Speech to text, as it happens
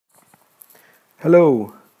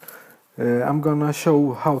Hello, I'm gonna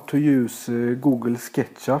show how to use Google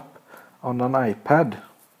SketchUp on an iPad.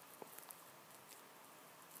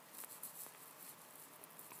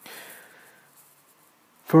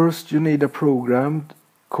 First you need a program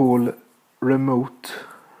called Remoter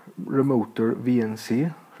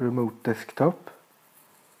VNC, Remote Desktop,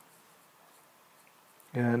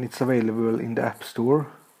 and it's available in the App Store,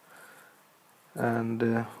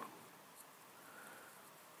 and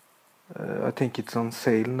I think it's on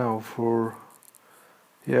sale now for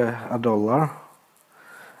 $1.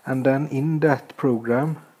 And then in that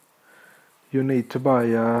program you need to buy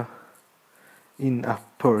a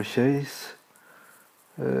in-app purchase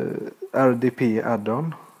RDP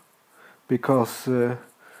add-on, because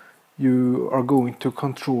you are going to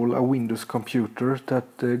control a Windows computer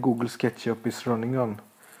that Google SketchUp is running on.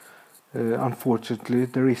 Unfortunately,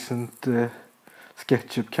 there isn't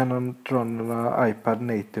SketchUp cannot run on an iPad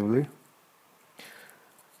natively,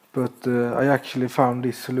 but I actually found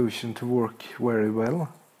this solution to work very well.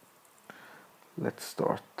 Let's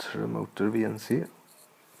start Remoter VNC.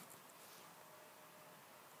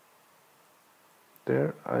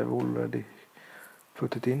 There, I've already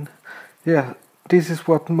put it in. Yeah, this is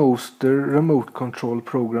what most remote control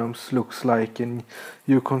programs looks like, and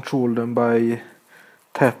you control them by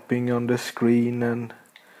tapping on the screen and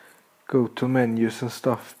go to menus and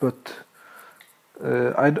stuff, but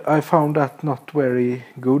I found that not very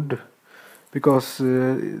good, because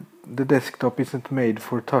the desktop isn't made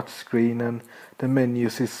for touchscreen and the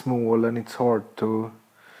menus is small and it's hard to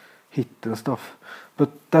hit and stuff.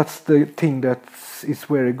 But that's the thing that is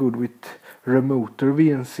very good with Remoter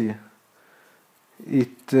VNC.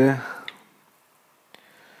 It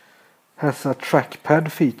has a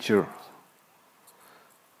trackpad feature.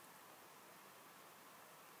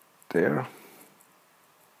 There.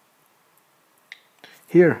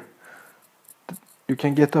 Here you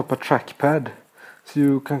can get up a trackpad, so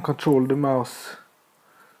you can control the mouse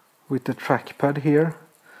with the trackpad here.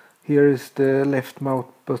 Here is the left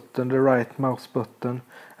mouse button, the right mouse button,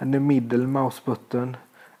 and the middle mouse button,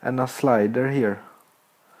 and a slider here.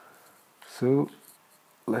 So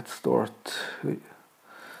let's start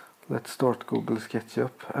Google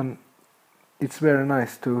SketchUp, and it's very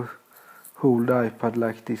nice to hold the iPad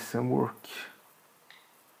like this and work.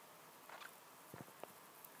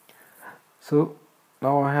 So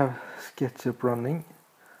now I have SketchUp running.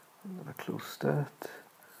 I'm gonna close that.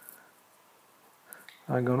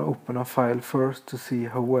 I'm gonna open a file first to see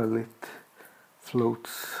how well it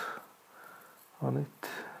floats on it.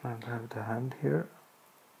 And I have the hand here.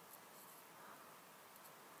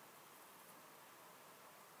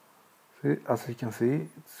 See, as you can see,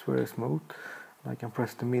 it's very smooth. I can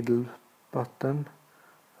press the middle button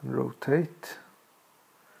and rotate.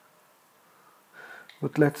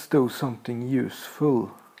 But let's do something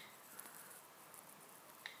useful.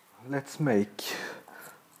 Let's make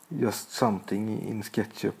just something in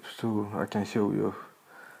SketchUp so I can show you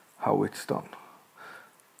how it's done.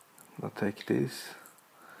 I take this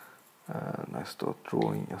and I start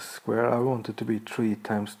drawing a square. I want it to be 3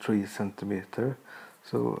 times 3 centimeter,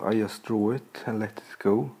 so I just draw it and let it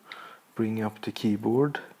go. Bring up the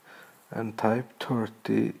keyboard and type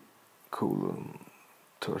 30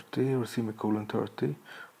 or semicolon 30,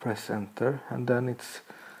 press enter, and then it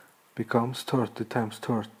becomes 30 times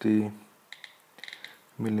 30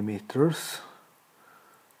 millimeters.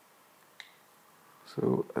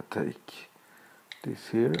 So I take this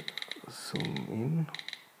here, zoom in,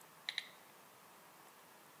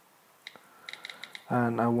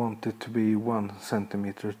 and I want it to be 1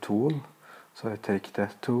 centimeter tall, so I take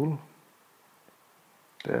that tool.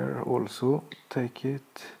 There also take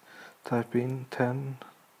it, type in 10,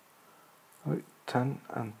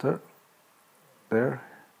 enter. There,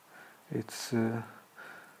 it's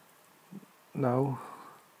now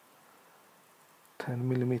 10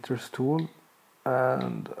 millimeters tall,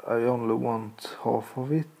 and I only want half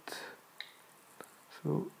of it,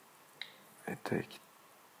 so I take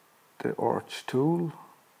the arch tool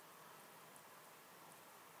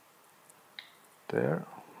there,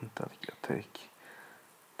 and then I take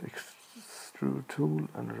the extrude tool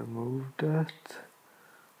and remove that.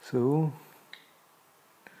 So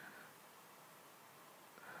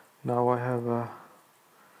now I have a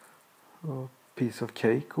piece of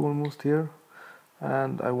cake almost here,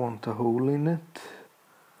 and I want a hole in it,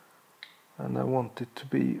 and I want it to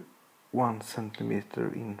be 1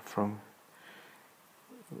 centimeter in from.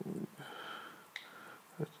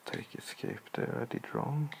 Let's take escape there, I did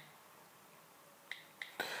wrong.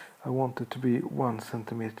 I want it to be 1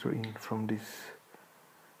 centimeter in from this.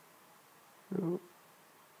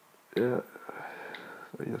 I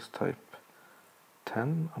just type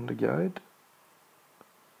 10 on the guide.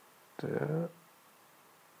 There.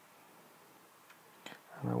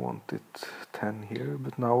 And I want it 10 here,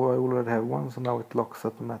 but now I already have one, so now it locks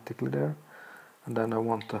automatically there. And then I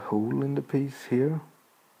want a hole in the piece here.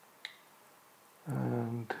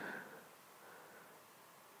 And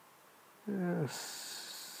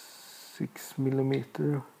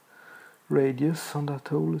 6mm radius on that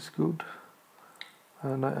hole is good.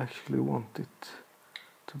 And I actually want it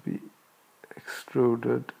to be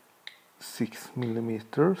extruded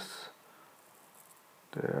 6mm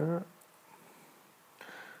there.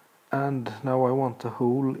 And now I want a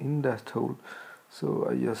hole in that hole, so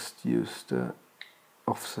I just use the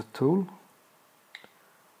offset tool,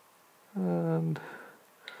 and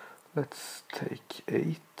let's take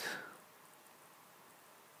 8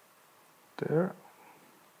 there,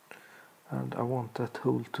 and I want that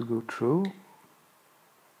hole to go through.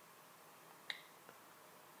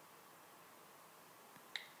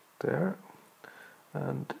 There,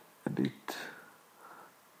 and edit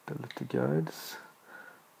the little guides.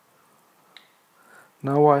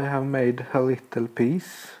 Now I have made a little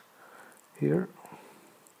piece here.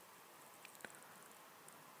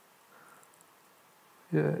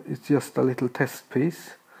 Yeah, it's just a little test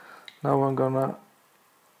piece. Now I'm gonna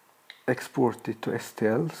export it to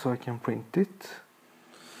STL so I can print it.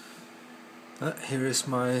 Here is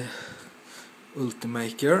my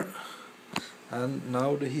Ultimaker, and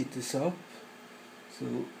now the heat is up,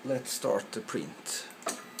 so let's start the print.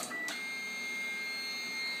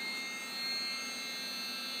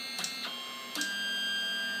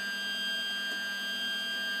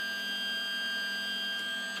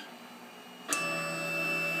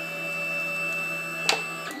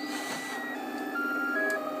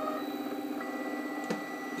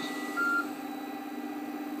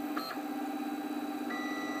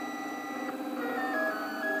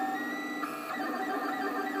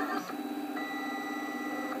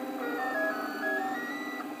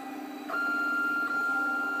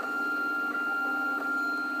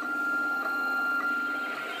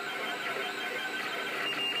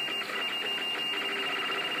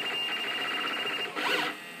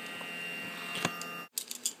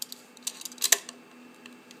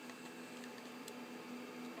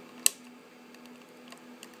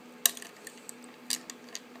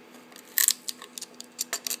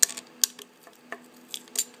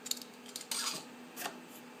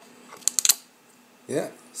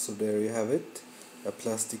 Yeah, so there you have it, a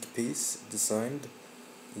plastic piece designed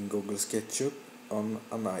in Google SketchUp on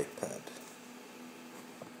an iPad.